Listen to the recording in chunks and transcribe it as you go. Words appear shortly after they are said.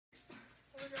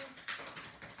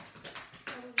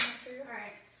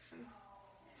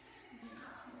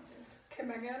Okay,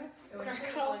 Megan.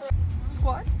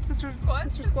 Squat, sister squat,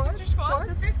 sister squat, sister squat,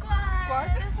 sister squat, squat,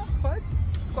 squats,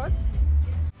 squats.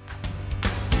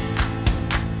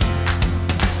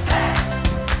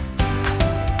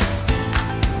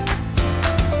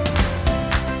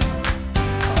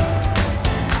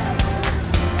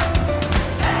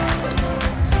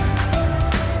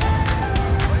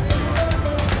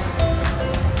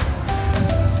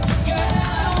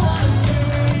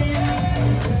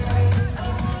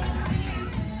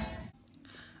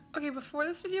 Okay, before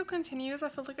this video continues, I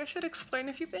feel like I should explain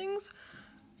a few things.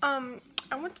 I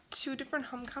went to 2 different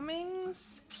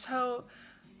homecomings, so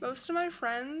most of my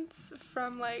friends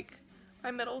from like my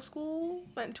middle school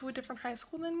went to a different high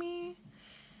school than me,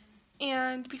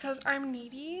 and because I'm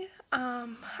needy, I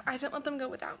didn't let them go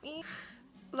without me.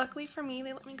 Luckily for me,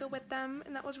 they let me go with them,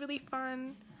 and that was really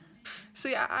fun. So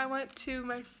yeah, I went to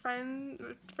my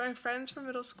friends from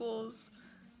middle schools,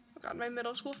 oh god, my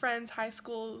middle school friends, high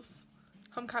schools,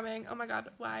 homecoming. Oh my god,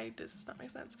 why does this not make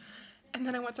sense? And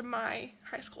then I went to my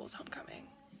high school's homecoming.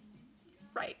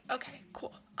 Right, okay,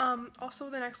 cool. Also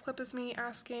the next clip is me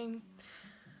asking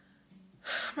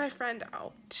my friend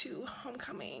out to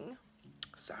homecoming.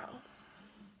 So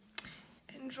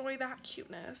enjoy that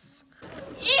cuteness.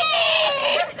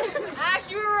 Yeah!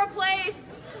 Ash, you were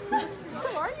replaced! Who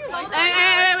are you? Hold on,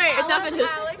 Hey, wait, it's up in who?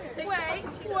 Alex, wait.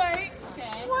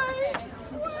 Okay. Wait.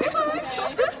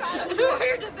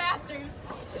 You're disasters.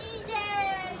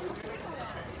 Yay!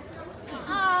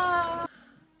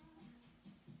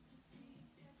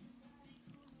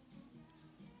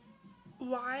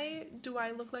 Why do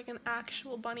I look like an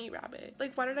actual bunny rabbit?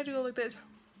 Like, why did I do it like this?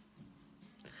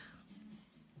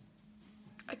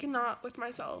 I cannot with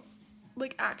myself.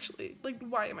 Like, actually. Like,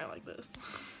 why am I like this?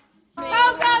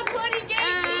 Welcome,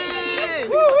 2018!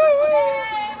 Woo!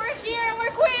 We're here and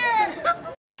we're queer!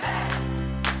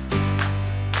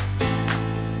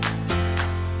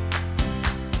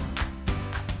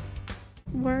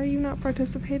 Why are you not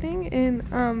participating in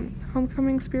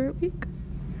Homecoming Spirit Week?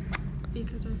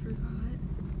 Because I forgot.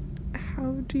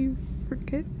 How do you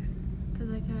forget? Because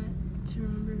I got to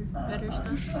remember better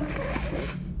stuff.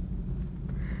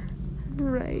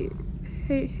 Right.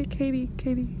 Hey, Katie.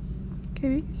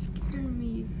 Scare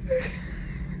me.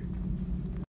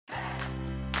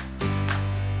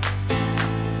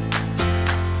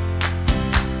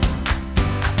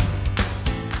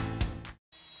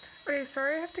 Okay,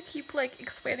 sorry I have to keep like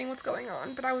explaining what's going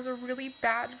on, but I was a really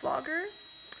bad vlogger.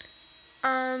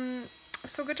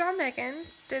 So good job, Megan.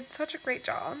 Did such a great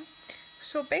job.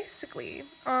 So basically,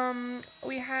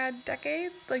 we had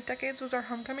Decades was our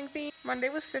homecoming theme. Monday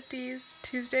was 50s,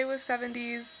 Tuesday was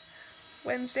 70s,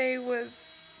 Wednesday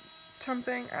was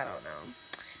something, I don't know.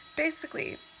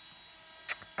 Basically,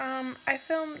 I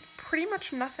filmed pretty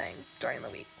much nothing during the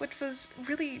week, which was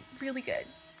really, really good.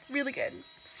 Really good.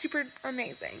 Super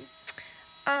amazing.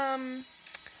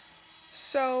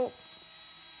 So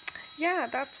yeah,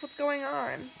 that's what's going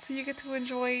on. So you get to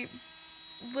enjoy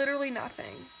literally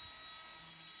nothing.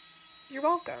 You're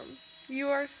welcome. You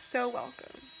are so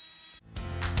welcome.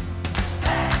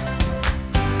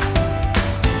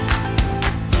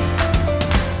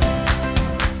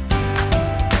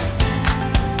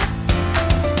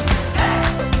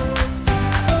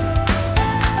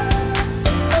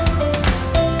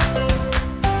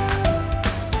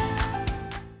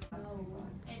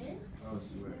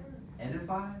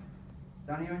 Edify?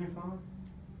 Down here on your phone?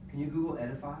 Can you Google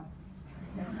Edify?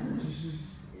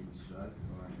 Instruct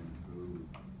or improve.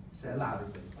 Say it louder.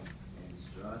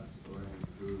 Instruct or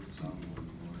improve someone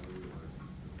morally or.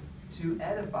 To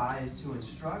edify is to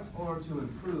instruct or to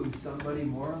improve somebody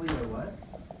morally or what?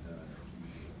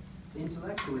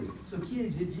 Intellectually. So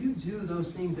kids, if you do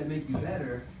those things that make you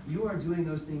better, you are doing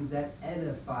those things that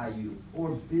edify you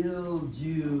or build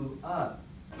you up.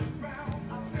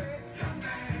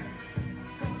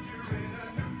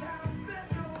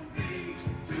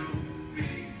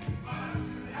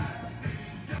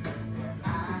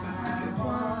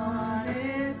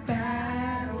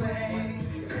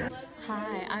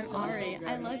 Hi, I'm Ari.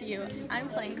 I love you. I'm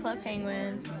playing Club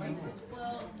Penguin.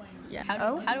 Yeah.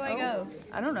 How do I go?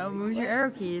 I don't know. Move your arrow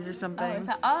keys or something.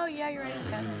 Oh yeah, you're right.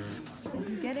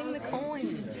 Okay. Getting the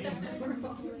coin.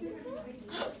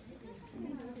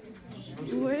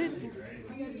 What?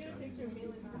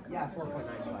 Yeah,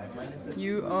 4.95 minus it.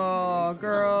 You, oh,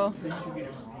 girl.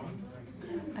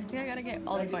 I think I gotta get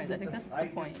all the coins. I think that's the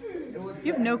point.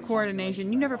 You have no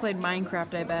coordination. You never played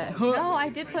Minecraft, I bet. No, I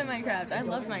did play Minecraft. I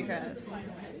loved Minecraft.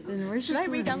 Then where's Should your I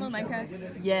coordination? re-download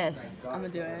Minecraft? Yes. I'm gonna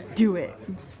do it. Do it.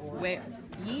 Wait.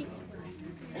 Yeet.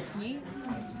 Yeet.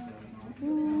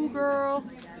 Ooh, girl.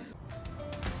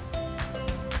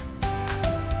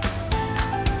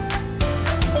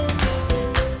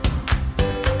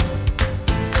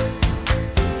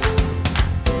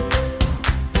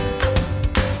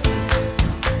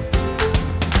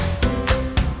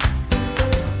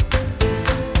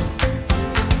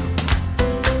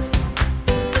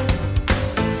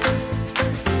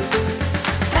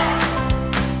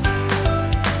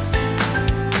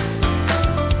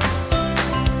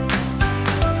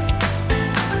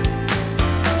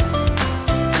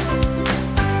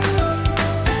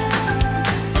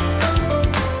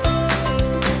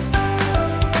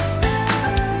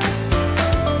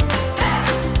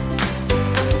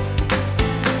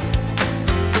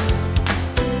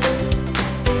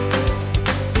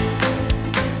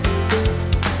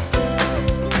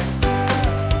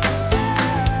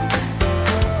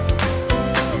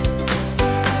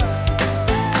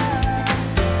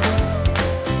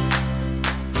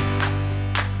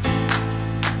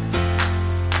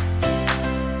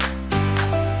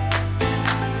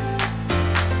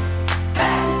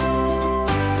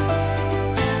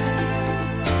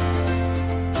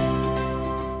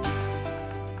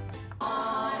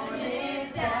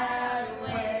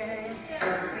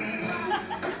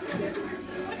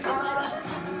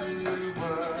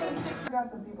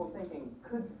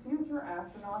 Lunar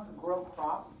astronauts grow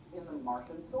crops in the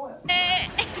Martian soil.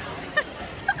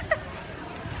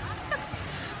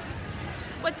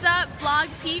 What's up, vlog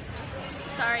peeps?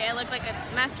 Sorry, I look like a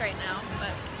mess right now,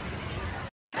 but.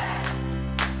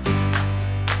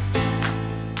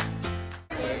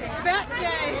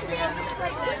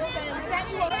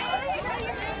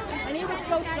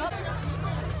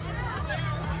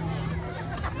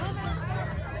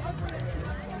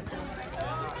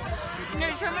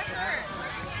 No, show my shirt.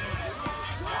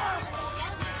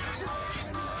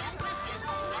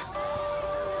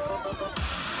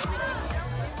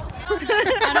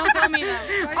 I don't feel me though.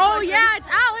 Oh yeah, it's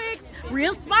Alex.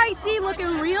 Real spicy,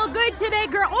 looking real good today,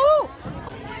 girl. Oh!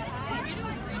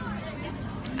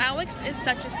 Alex is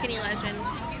such a skinny legend.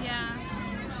 Yeah.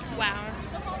 Wow.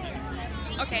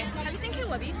 Okay, have you seen Kate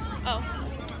Webby? Oh.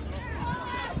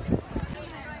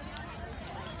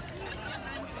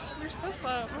 You're so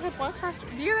slow. I'm gonna walk faster.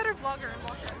 Be a better vlogger and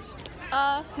walk faster.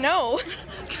 No.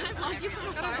 Can I vlog you from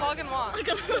You gotta afar? vlog and walk. Like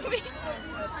a movie?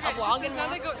 Okay, vlog and now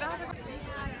walk? they go. Now they go.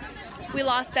 We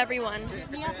lost everyone.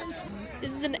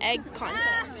 This is an egg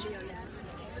contest.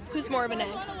 Who's more of an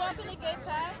egg? I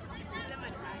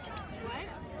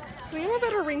think I'm a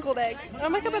better wrinkled egg.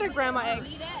 I'm like a better grandma egg.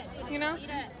 You know?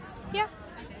 Yeah.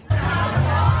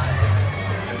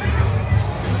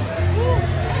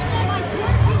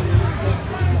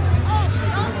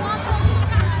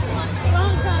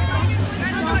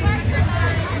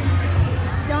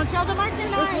 Don't show the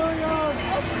merchandise.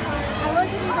 I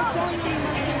wasn't even showing you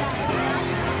merchandise.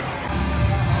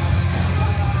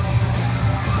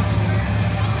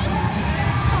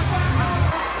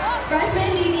 Freshmen,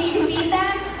 do you need to beat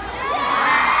them?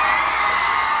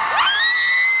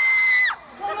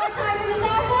 One more time for the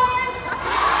sophomore.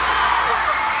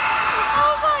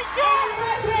 Oh my god! And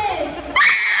freshmen.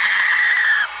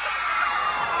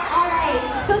 All right.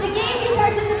 So the games you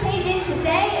participated in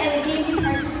today and the games you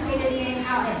participated in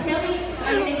out at Tilly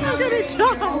are going to count for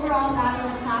your overall battle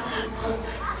in classes.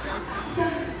 So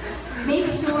make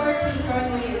sure to be throwing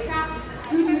away your trap,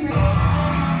 food and drinks.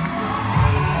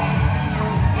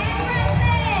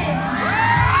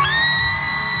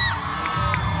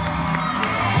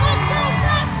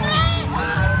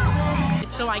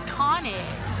 It's so iconic.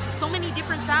 So many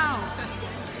different sounds.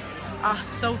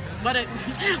 So what a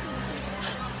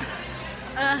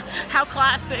how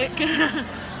classic.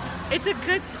 It's a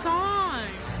good song.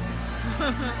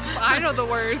 I know the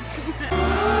words.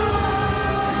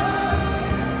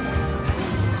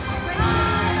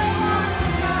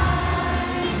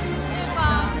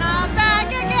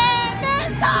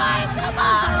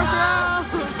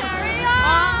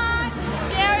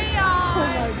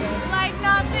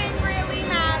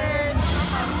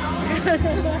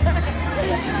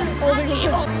 Holding